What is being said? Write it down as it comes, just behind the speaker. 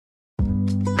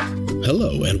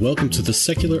Hello, and welcome to the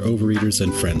Secular Overeaters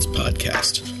and Friends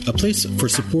podcast, a place for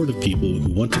supportive people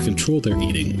who want to control their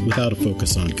eating without a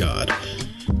focus on God.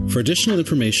 For additional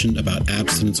information about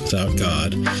abstinence without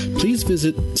God, please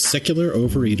visit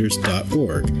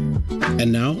secularovereaters.org.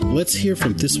 And now, let's hear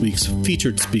from this week's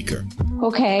featured speaker.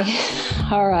 Okay,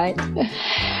 all right.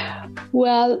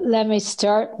 Well, let me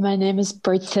start. My name is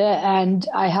Bertha, and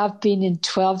I have been in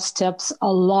 12 steps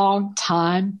a long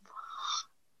time,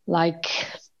 like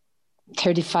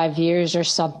 35 years or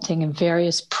something, in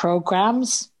various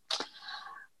programs.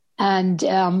 And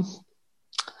I'm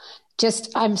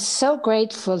so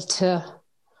grateful to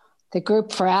the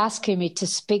group for asking me to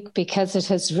speak, because it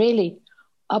has really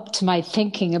upped my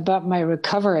thinking about my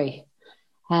recovery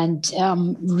and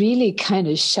really kind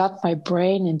of shot my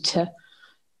brain into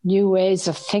new ways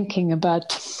of thinking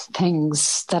about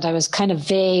things that I was kind of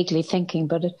vaguely thinking,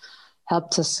 but it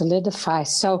helped to solidify.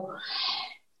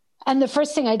 And the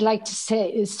first thing I'd like to say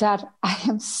is that I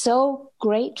am so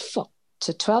grateful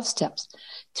to 12 Steps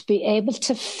to be able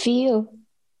to feel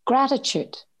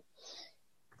gratitude,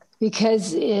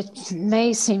 because it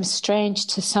may seem strange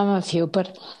to some of you,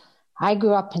 but I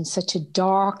grew up in such a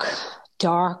dark,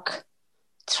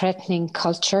 threatening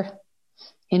culture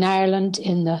in Ireland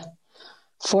in the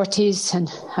 40s,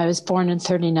 and I was born in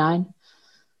 39.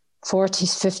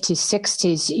 40s, 50s,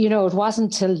 60s. You know, it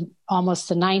wasn't until almost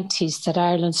the 90s that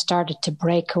Ireland started to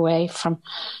break away from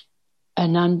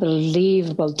an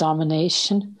unbelievable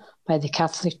domination by the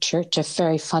Catholic Church, a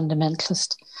very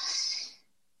fundamentalist.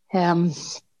 And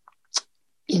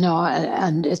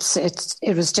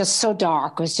it was just so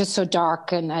dark. It was just so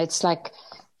dark, and it's like,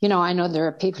 you know, I know there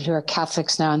are people who are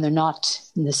Catholics now and they're not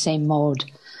in the same mode,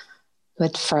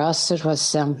 but for us it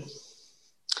was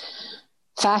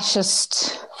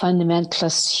fascist,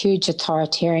 fundamentalist, huge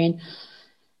authoritarian.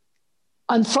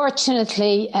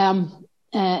 Unfortunately, a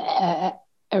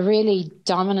really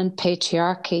dominant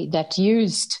patriarchy that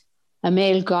used a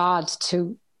male god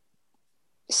to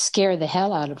scare the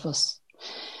hell out of us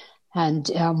and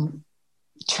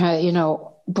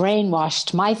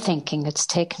brainwashed my thinking. It's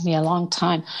taken me a long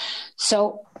time.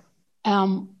 So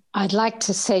I'd like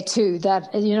to say too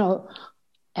that, you know,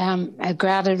 I'm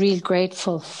real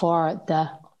grateful for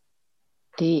the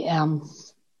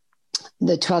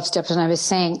 12 steps. And I was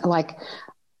saying, like,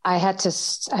 I had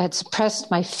suppressed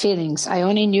my feelings. I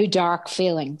only knew dark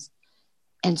feelings.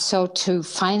 And so to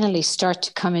finally start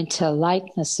to come into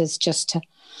lightness is just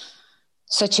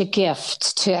such a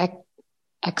gift to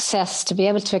be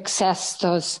able to access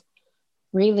those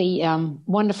really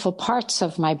wonderful parts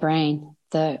of my brain,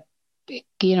 the,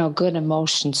 you know, good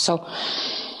emotions. So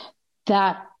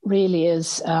that really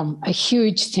is a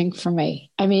huge thing for me.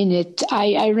 I mean,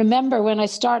 I remember when I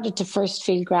started to first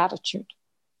feel gratitude,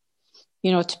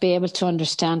 you know, to be able to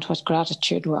understand what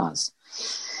gratitude was.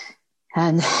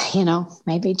 And, you know,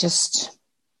 maybe just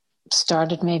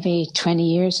started maybe 20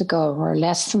 years ago or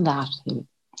less than that.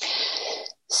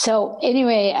 So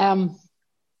anyway, and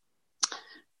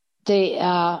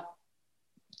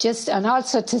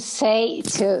also to say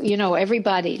to, you know,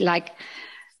 everybody, like,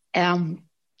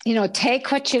 you know,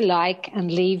 take what you like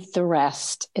and leave the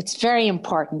rest. It's very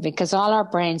important, because all our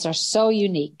brains are so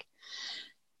unique.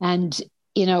 And,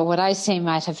 you know, what I say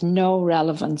might have no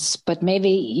relevance, but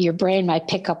maybe your brain might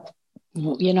pick up,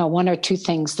 you know, one or two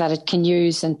things that it can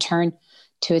use and turn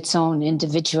to its own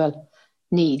individual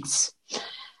needs.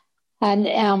 And,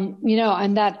 you know,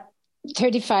 and that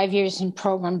 35 years in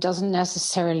program doesn't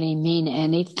necessarily mean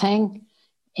anything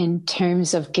in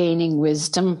terms of gaining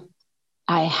wisdom.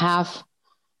 I have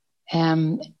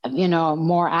you know,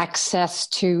 more access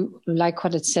to, like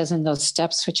what it says in those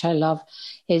steps, which I love,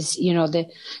 is, you know, the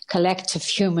collective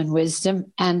human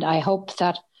wisdom. And I hope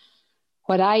that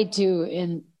what I do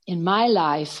in my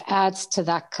life adds to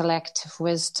that collective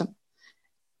wisdom.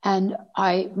 And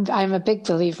I'm a big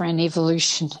believer in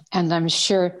evolution, and I'm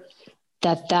sure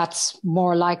that that's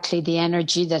more likely the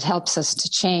energy that helps us to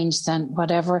change than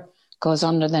whatever goes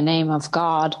under the name of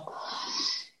God.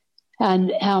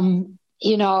 And,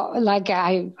 you know, like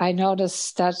I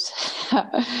noticed that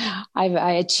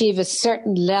I achieve a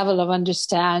certain level of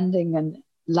understanding and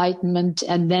enlightenment,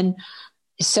 and then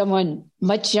someone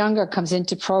much younger comes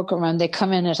into program and they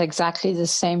come in at exactly the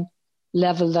same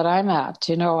level that I'm at,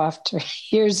 you know, after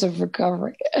years of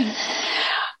recovery.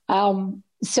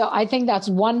 So I think that's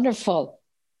wonderful.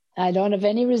 I don't have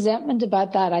any resentment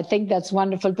about that. I think that's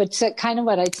wonderful. But so kind of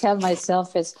what I tell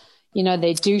myself is, you know,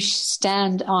 they do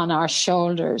stand on our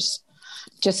shoulders,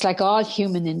 just like all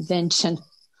human invention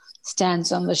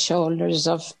stands on the shoulders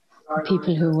of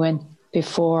people who went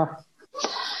before.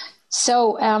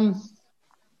 So,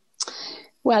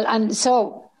 well, and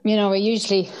so I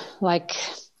usually like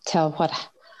tell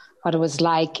what it was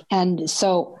like. And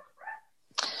so,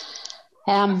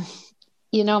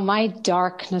 my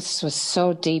darkness was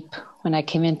so deep when I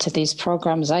came into these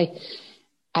programs. I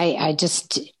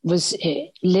just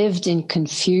lived in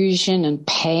confusion and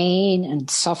pain and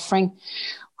suffering,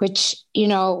 which,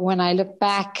 when I look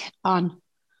back on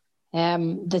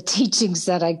the teachings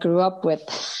that I grew up with,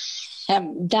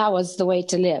 that was the way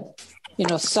to live.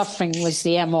 Suffering was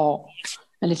the MO.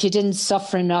 And if you didn't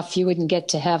suffer enough, you wouldn't get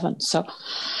to heaven. So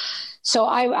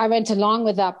I went along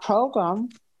with that program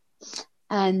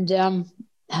and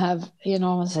have,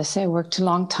 as I say, worked a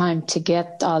long time to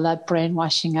get all that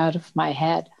brainwashing out of my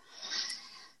head.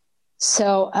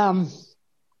 So I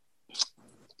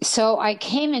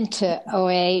came into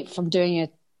OA from doing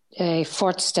a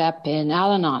fourth step in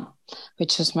Al-Anon,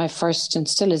 which was my first and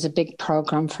still is a big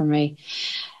program for me,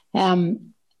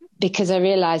 because I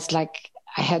realized like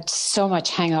I had so much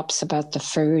hang-ups about the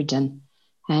food and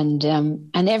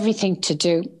everything to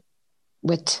do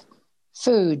with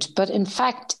food. But in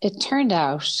fact, it turned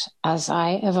out, as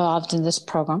I evolved in this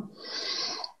program,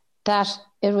 that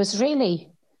it was really,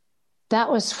 that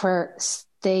was where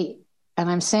they, and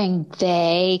I'm saying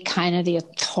they, kind of the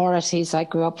authorities I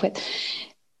grew up with,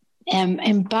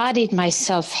 embodied my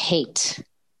self-hate.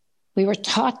 We were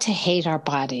taught to hate our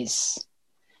bodies.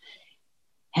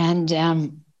 And,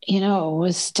 it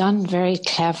was done very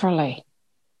cleverly.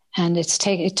 And it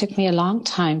took me a long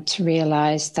time to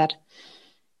realize that,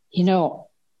 I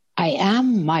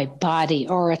am my body,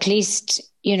 or at least,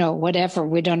 whatever,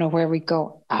 we don't know where we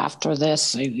go after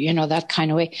this, that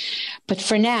kind of way. But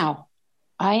for now,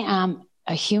 I am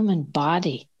a human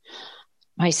body.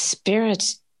 My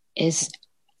spirit is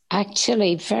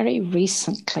actually very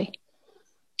recently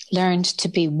learned to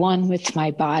be one with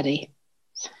my body.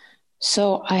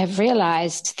 So I have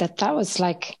realized that was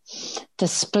like the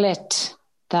split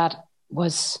that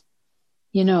was,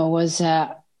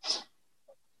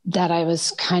 that I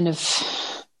was kind of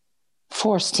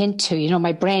forced into,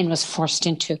 my brain was forced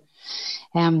into,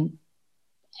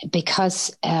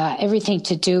 because everything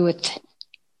to do with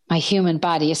my human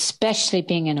body, especially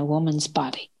being in a woman's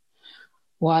body,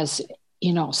 was,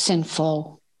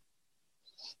 sinful.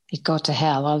 You'd go to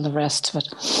hell, all the rest of it.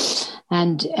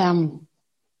 And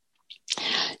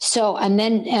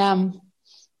then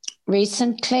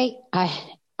recently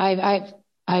I've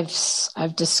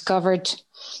discovered,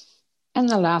 in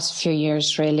the last few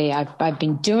years, really, I've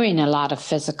been doing a lot of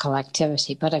physical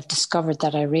activity, but I've discovered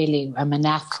that I really am an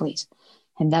athlete,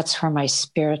 and that's where my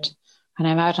spirit. And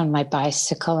I'm out on my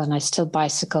bicycle, and I still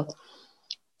bicycle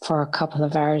for a couple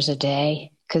of hours a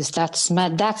day, because that's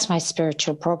my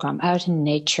spiritual program. Out in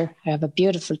nature, I have a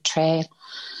beautiful trail,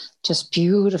 just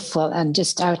beautiful, and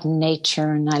just out in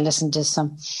nature, and I listen to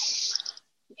some,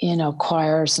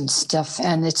 choirs and stuff,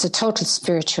 and it's a total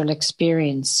spiritual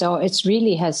experience. So it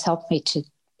really has helped me to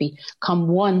become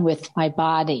one with my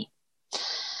body.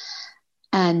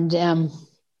 And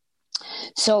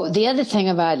so the other thing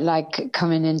about like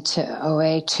coming into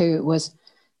OA too was,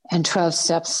 and 12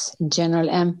 steps in general,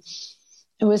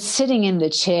 it was sitting in the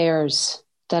chairs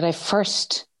that I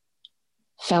first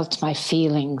felt my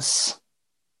feelings.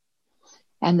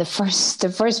 And the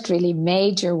first really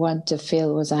major one to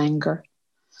feel was anger.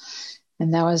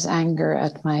 And that was anger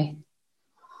at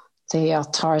the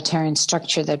authoritarian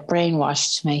structure that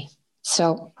brainwashed me.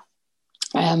 So,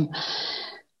 and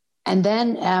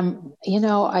then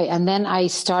I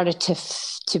started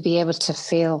to be able to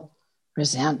feel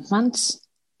resentments,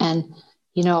 and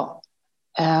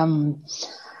that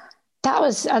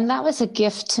was a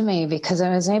gift to me, because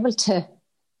I was able to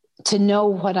know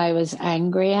what I was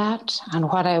angry at and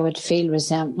what I would feel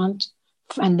resentment,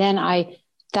 and then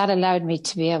that allowed me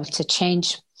to be able to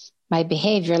change my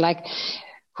behavior. Like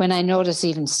when I notice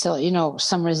even still,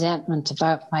 some resentment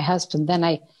about my husband, then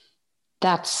I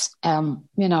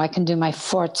can do my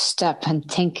fourth step and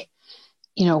think,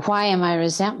 why am I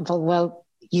resentful? Well,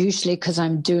 usually because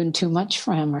I'm doing too much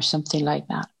for him or something like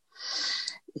that.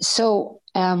 So,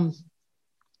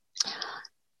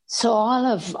 so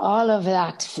all of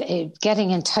that,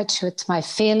 getting in touch with my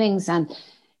feelings and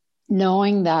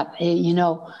knowing that,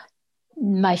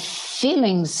 my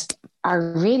feelings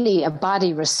are really a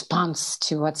body response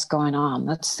to what's going on.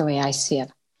 That's the way I see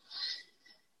it.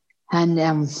 And,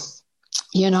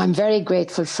 I'm very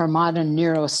grateful for modern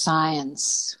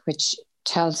neuroscience, which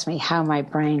tells me how my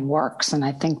brain works. And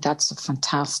I think that's a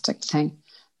fantastic thing.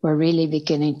 We're really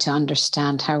beginning to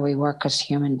understand how we work as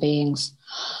human beings.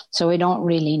 So we don't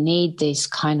really need these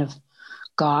kind of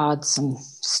gods and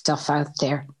stuff out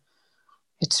there.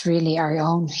 It's really our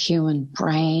own human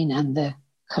brain and the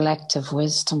collective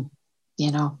wisdom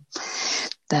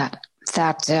that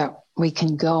we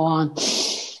can go on.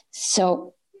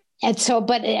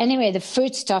 But anyway, the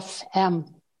food stuff, I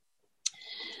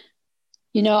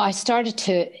started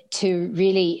to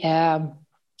really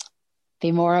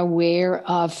be more aware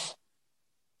of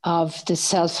the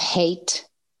self-hate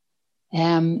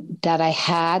that I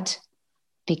had,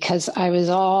 because I was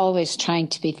always trying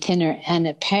to be thinner, and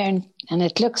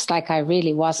it looks like I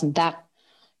really wasn't that,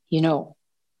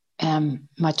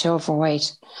 much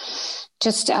overweight.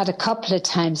 Just at a couple of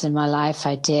times in my life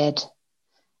I did.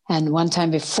 And one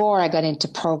time before I got into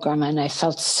program, and I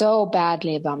felt so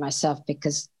badly about myself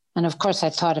and of course I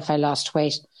thought if I lost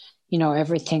weight,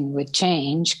 everything would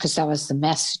change, because that was the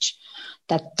message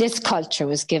that this culture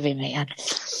was giving me, and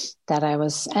that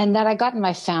I got in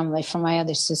my family from my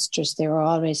other sisters. They were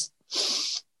always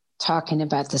talking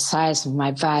about the size of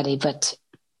my body. But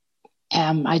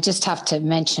I just have to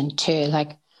mention too,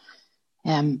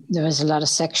 there was a lot of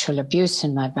sexual abuse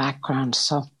in my background.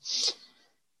 So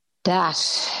that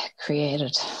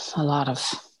created a lot of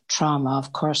trauma,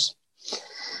 of course.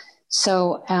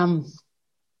 So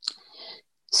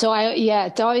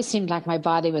it always seemed like my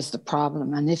body was the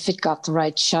problem. And if it got the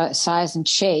right size and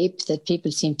shape that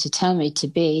people seemed to tell me to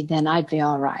be, then I'd be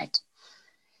all right.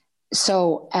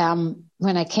 So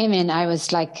when I came in, I was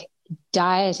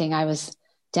dieting. I was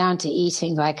down to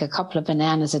eating a couple of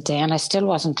bananas a day, and I still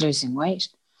wasn't losing weight.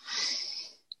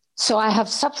 So I have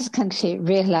subsequently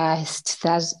realized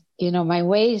that, my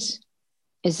weight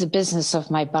is the business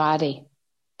of my body,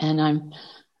 and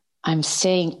I'm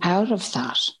staying out of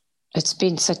that. It's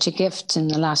been such a gift in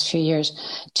the last few years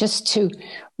just to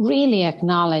really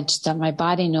acknowledge that my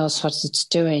body knows what it's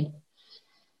doing.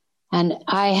 And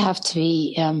I have to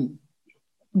be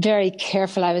very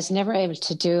careful. I was never able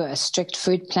to do a strict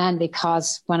food plan,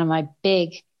 because one of my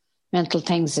big mental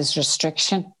things is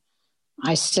restriction.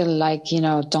 I still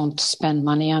don't spend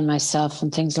money on myself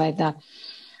and things like that.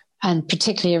 And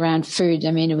particularly around food.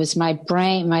 I mean, it was my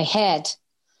brain, my head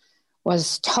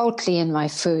was totally in my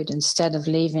food instead of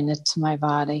leaving it to my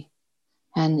body.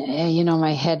 And,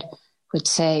 my head would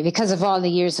say, because of all the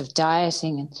years of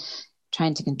dieting and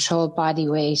trying to control body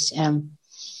weight,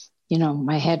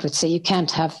 my head would say, you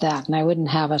can't have that. And I wouldn't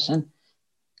have it.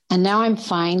 And now I'm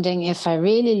finding, if I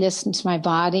really listen to my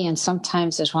body, and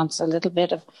sometimes it wants a little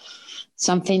bit of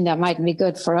something that might be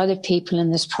good for other people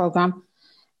in this program.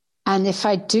 And if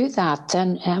I do that,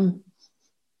 then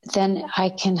I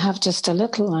can have just a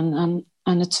little, and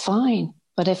it's fine.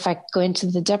 But if I go into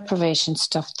the deprivation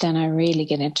stuff, then I really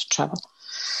get into trouble.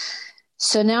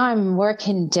 So now I'm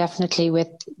working definitely with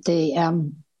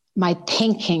my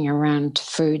thinking around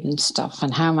food and stuff,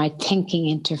 and how my thinking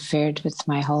interfered with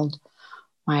my whole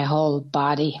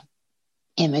body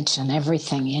image and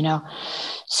everything,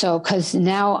 So, because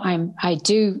now I'm able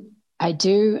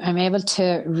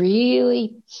to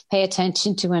really pay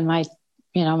attention to when my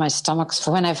stomach's,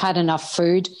 when I've had enough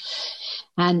food.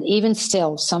 And even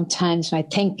still, sometimes my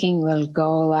thinking will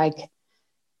go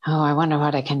I wonder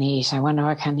what I can eat. I wonder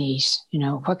what I can eat.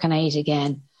 What can I eat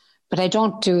again? But I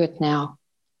don't do it now,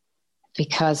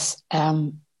 because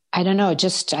I don't know,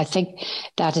 I think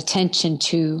that attention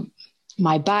to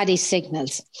my body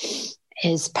signals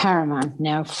is paramount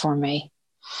now for me.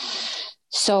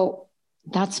 So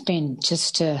that's been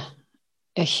just a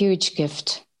huge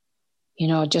gift,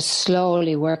 just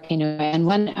slowly working away. And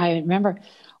when I remember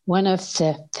one of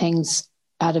the things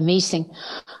at a meeting,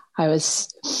 I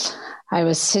was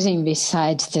sitting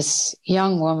beside this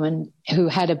young woman who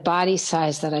had a body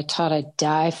size that I thought I'd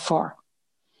die for.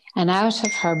 And out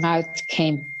of her mouth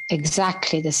came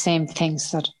exactly the same things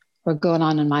that were going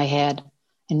on in my head.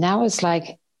 And that was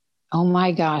oh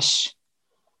my gosh,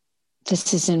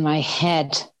 this is in my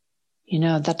head,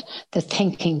 that the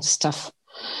thinking stuff.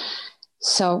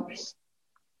 So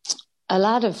a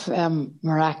lot of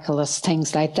miraculous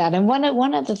things like that. And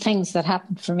one of the things that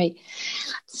happened for me,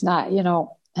 it's not,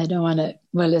 I don't want to,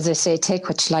 well, as I say, take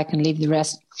what you like and leave the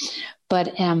rest.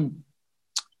 But it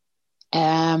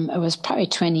was probably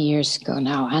 20 years ago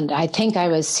now. And I think I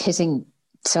was hitting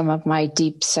some of my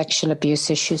deep sexual abuse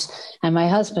issues. And my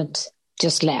husband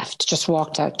just left, just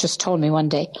walked out, just told me one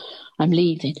day, I'm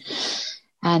leaving.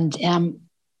 And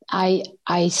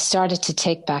I started to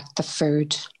take back the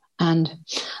food. And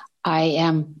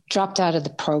I dropped out of the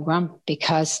program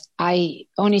because I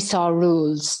only saw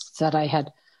rules that I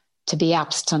had to be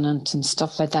abstinent and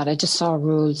stuff like that. I just saw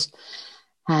rules.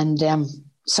 And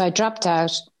so I dropped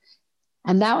out.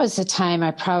 And that was the time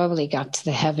I probably got to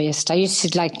the heaviest. I used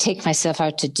to take myself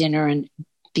out to dinner, and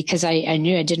because I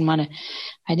knew I didn't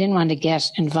want to get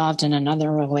involved in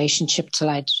another relationship till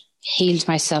I'd healed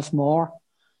myself more.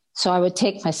 So I would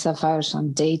take myself out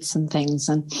on dates and things,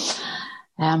 and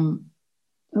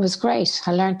it was great.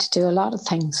 I learned to do a lot of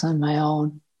things on my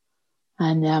own,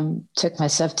 and took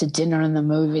myself to dinner and the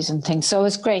movies and things. So it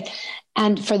was great.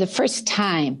 And for the first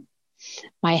time,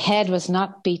 my head was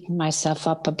not beating myself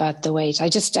up about the weight. I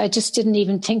just didn't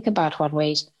even think about what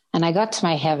weight. And I got to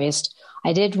my heaviest.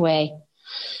 I did weigh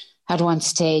at one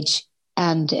stage,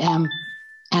 and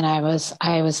I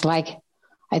was like,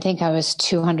 I think I was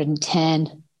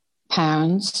 210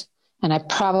 pounds, and I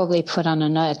probably put on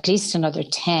at least another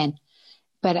 10.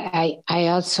 But I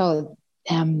also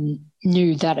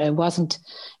knew that it wasn't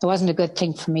a good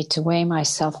thing for me to weigh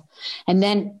myself. And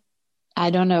then, I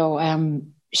don't know,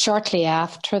 shortly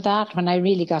after that, when I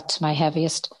really got to my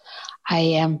heaviest,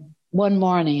 I one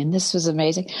morning, and this was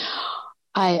amazing,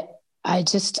 I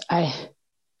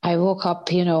woke up,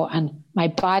 and my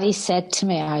body said to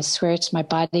me, I swear it's my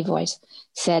body voice,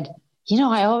 said,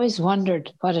 I always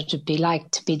wondered what it would be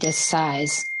like to be this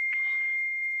size.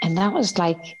 And that was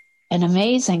like an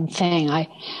amazing thing.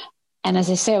 And as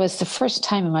I say, it was the first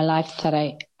time in my life that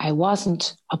I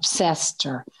wasn't obsessed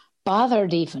or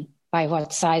bothered even by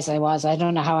what size I was. I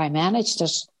don't know how I managed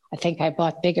it. I think I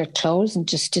bought bigger clothes and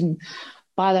just didn't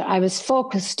bother. I was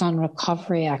focused on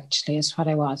recovery, actually, is what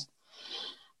I was.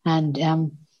 And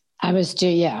I was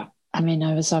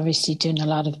obviously doing a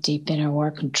lot of deep inner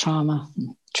work and trauma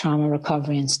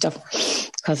recovery and stuff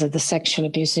because of the sexual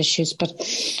abuse issues. But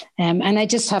and I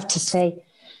just have to say,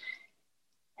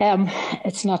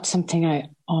 it's not something I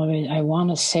want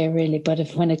to say really, but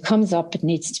when it comes up, it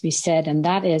needs to be said, and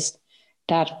that is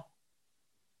that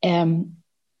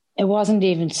it wasn't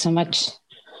even so much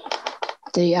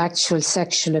the actual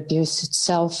sexual abuse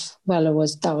itself. Well,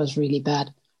 that was really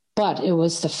bad, but it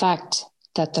was the fact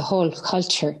that the whole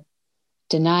culture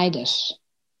denied it.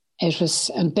 It was,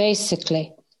 and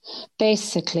basically,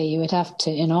 you would have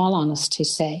to, in all honesty,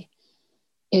 say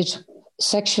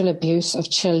sexual abuse of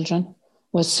children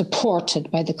was supported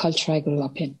by the culture I grew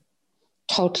up in,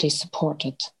 totally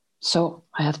supported. So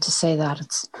I have to say that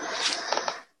it's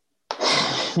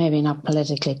maybe not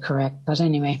politically correct, but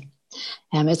anyway,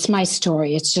 it's my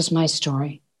story. It's just my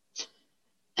story.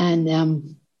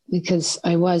 And because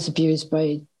I was abused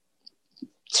by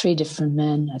 3 different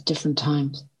men at different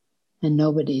times, and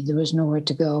there was nowhere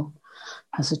to go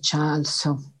as a child.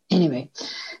 So anyway,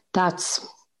 that's,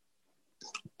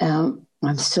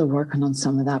 I'm still working on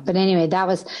some of that. But anyway, that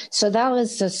was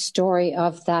the story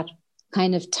of that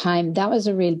kind of time. That was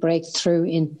a real breakthrough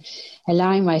in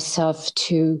allowing myself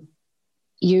to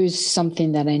use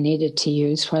something that I needed to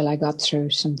use while I got through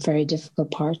some very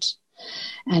difficult parts,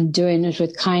 and doing it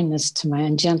with kindness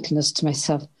and gentleness to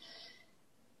myself.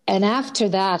 And after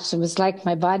that, it was like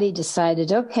my body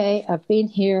decided, okay, I've been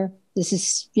here. This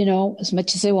is, as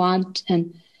much as I want.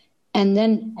 And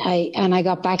then I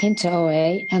got back into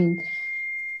OA, and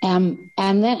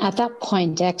then at that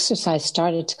point, exercise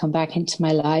started to come back into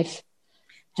my life.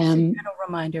 Just a little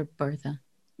reminder, Bertha.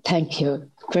 Thank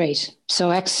you. Great. So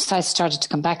exercise started to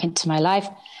come back into my life,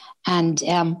 and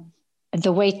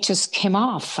the weight just came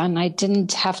off, and I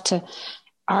didn't have to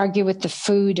argue with the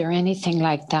food or anything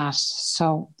like that.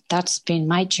 So that's been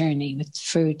my journey with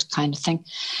food kind of thing.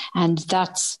 And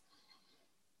that's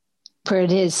where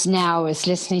it is now, is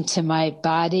listening to my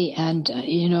body. And,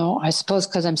 I suppose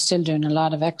because I'm still doing a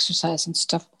lot of exercise and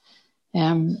stuff,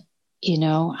 and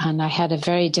I had a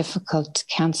very difficult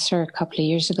cancer a couple of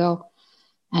years ago,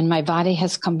 and my body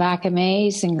has come back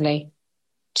amazingly.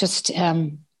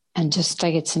 And just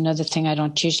like, it's another thing I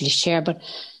don't usually share, but,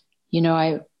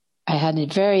 I had a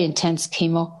very intense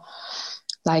chemo,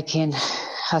 like in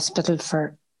hospital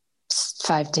for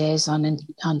 5 days on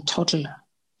total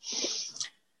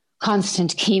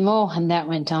constant chemo, and that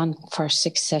went on for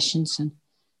 6 sessions,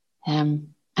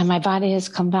 and my body has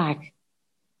come back.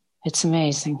 It's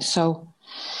amazing. So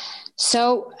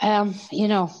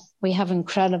we have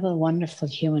incredible, wonderful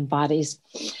human bodies.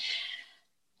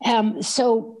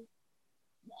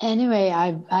 Anyway,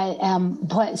 I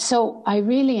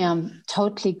really am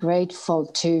totally grateful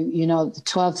to, the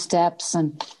 12 steps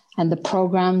and the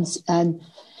programs. And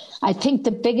I think the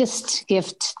biggest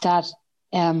gift that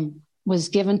was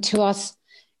given to us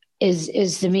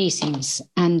is the meetings,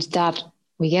 and that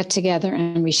we get together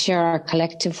and we share our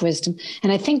collective wisdom.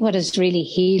 And I think what has really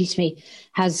healed me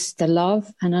has the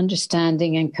love and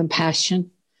understanding and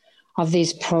compassion of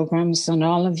these programs and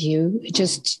all of you.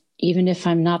 Just, even if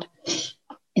I'm not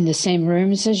in the same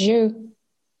rooms as you,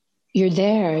 you're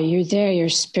there, your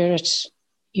spirit,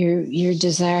 your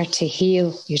desire to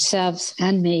heal yourselves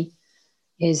and me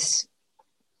is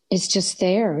just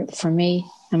there for me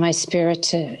and my spirit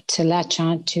to latch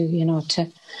on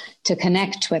to, to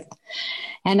connect with.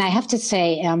 And I have to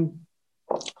say,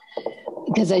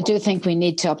 because I do think we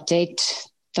need to update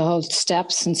the whole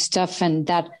steps and stuff, and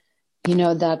that,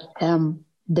 that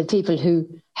the people who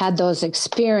had those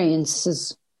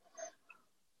experiences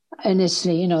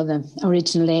initially, the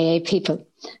original AA people,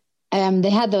 they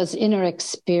had those inner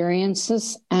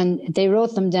experiences and they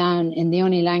wrote them down in the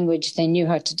only language they knew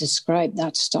how to describe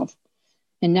that stuff.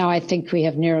 And now I think we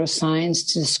have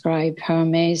neuroscience to describe how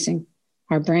amazing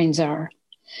our brains are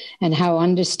and how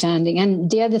understanding. And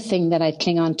the other thing that I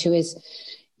cling on to is,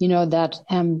 that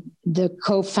the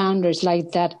co-founders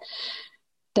like that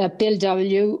Bill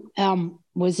W.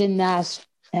 Was in that,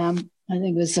 I think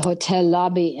it was the hotel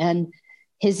lobby, and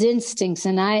his instincts.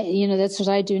 And that's what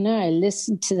I do now. I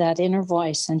listen to that inner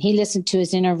voice, and he listened to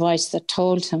his inner voice that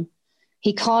told him.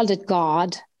 He called it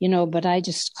God, but I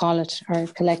just call it our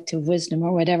collective wisdom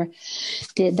or whatever.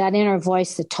 That inner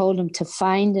voice that told him to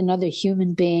find another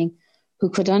human being who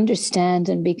could understand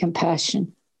and be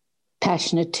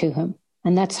passionate to him.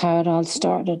 And that's how it all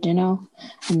started, And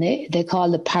they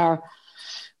call the power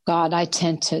God. I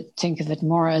tend to think of it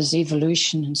more as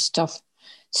evolution and stuff.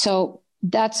 So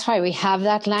that's why we have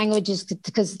that language, is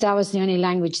because that was the only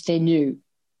language they knew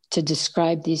to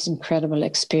describe these incredible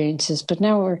experiences. But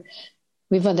now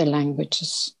we have other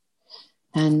languages.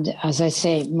 And as I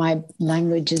say, my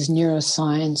language is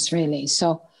neuroscience, really.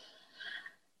 So,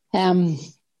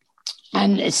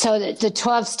 and so the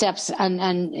 12 steps,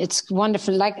 and it's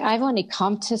wonderful. Like, I've only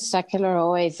come to secular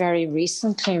OA very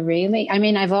recently, really. I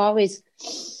mean, I've always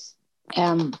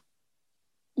and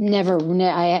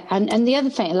the other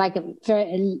thing, like,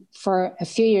 for a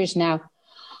few years now,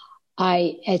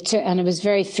 and it was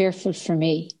very fearful for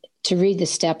me to read the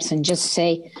steps and just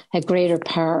say a greater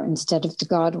power instead of the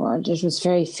God word. It was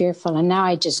very fearful. And now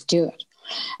I just do it.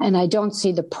 And I don't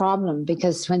see the problem,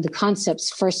 because when the concept's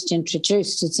first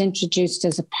introduced, it's introduced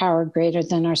as a power greater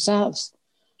than ourselves.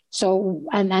 So,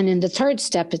 and in the third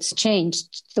step, it's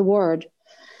changed the word.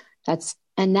 That's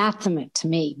anathema to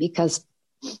me, because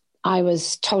I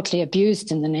was totally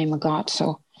abused in the name of God.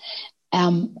 So,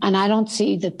 and I don't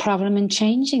see the problem in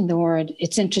changing the word.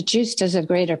 It's introduced as a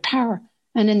greater power.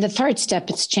 And in the third step,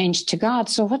 it's changed to God.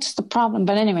 So what's the problem?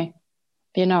 But anyway,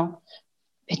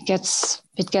 it gets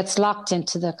locked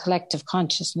into the collective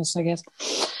consciousness, I guess.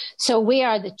 So we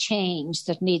are the change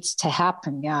that needs to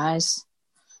happen, guys.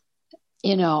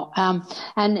 And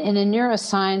in a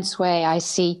neuroscience way, I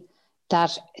see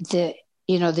that the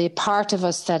part of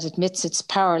us that admits it's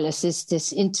powerless is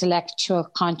this intellectual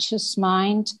conscious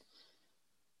mind,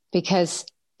 because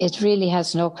it really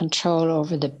has no control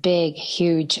over the big,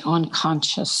 huge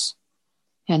unconscious.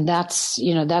 And that's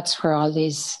where all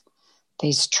these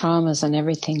traumas and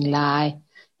everything lie,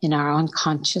 in our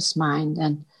unconscious mind.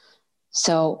 And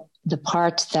so the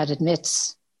part that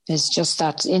admits is just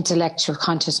that intellectual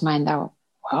conscious mind that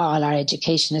all our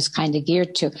education is kind of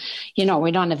geared to.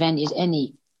 We don't have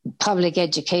any public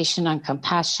education on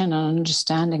compassion and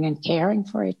understanding and caring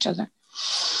for each other.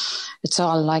 It's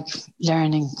all like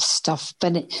learning stuff.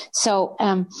 But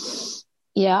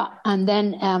and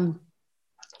then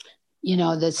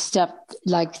the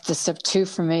step 2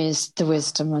 for me is the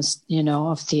wisdom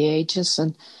of the ages,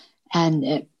 and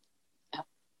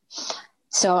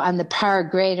the power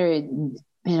greater,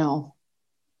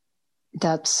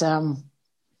 that's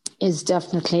is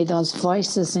definitely those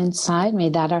voices inside me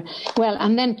that are, well,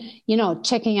 and then,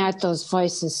 checking out those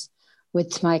voices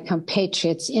with my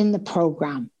compatriots in the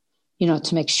program,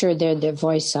 to make sure they're the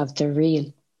voice of the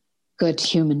real good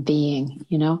human being,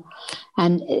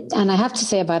 And I have to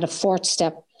say about a fourth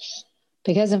step,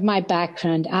 because of my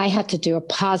background, I had to do a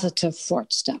positive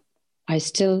fourth step. I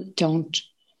still don't.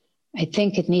 I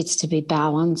think it needs to be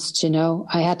balanced,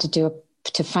 I had to do it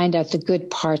to find out the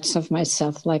good parts of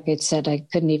myself. Like I said, I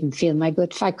couldn't feel my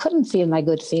good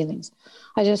feelings.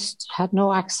 I just had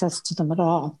no access to them at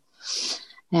all.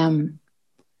 Didn't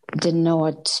know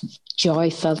what joy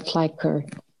felt like or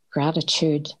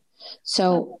gratitude.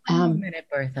 So, a minute,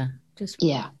 Bertha.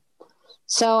 Yeah.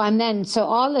 So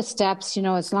all the steps,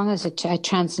 as long as I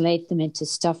translate them into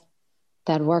stuff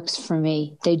that works for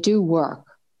me, they do work,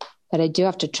 but I do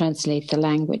have to translate the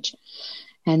language.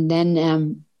 And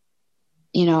then,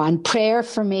 and prayer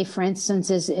for me, for instance,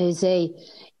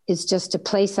 is just a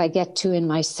place I get to in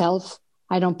myself.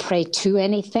 I don't pray to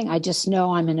anything. I just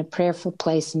know I'm in a prayerful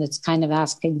place, and it's kind of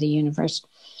asking the universe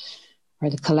or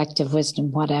the collective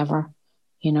wisdom, whatever,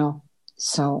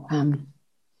 So,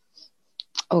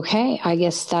 okay, I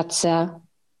guess that's, and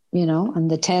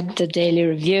the daily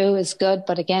review is good.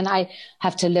 But again, I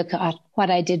have to look at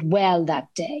what I did well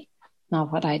that day,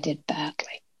 not what I did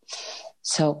badly.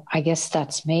 So I guess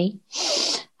that's me.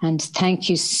 And thank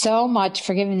you so much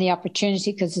for giving me the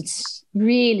opportunity, because it's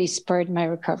really spurred my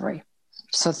recovery.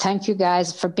 So thank you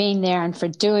guys for being there and for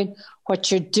doing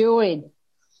what you're doing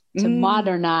to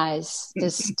modernize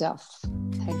this stuff.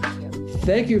 Thank you.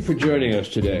 Thank you for joining us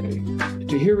today.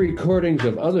 To hear recordings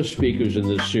of other speakers in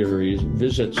this series,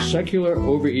 visit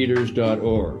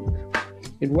secularovereaters.org.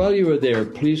 And while you are there,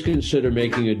 please consider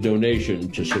making a donation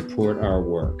to support our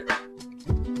work.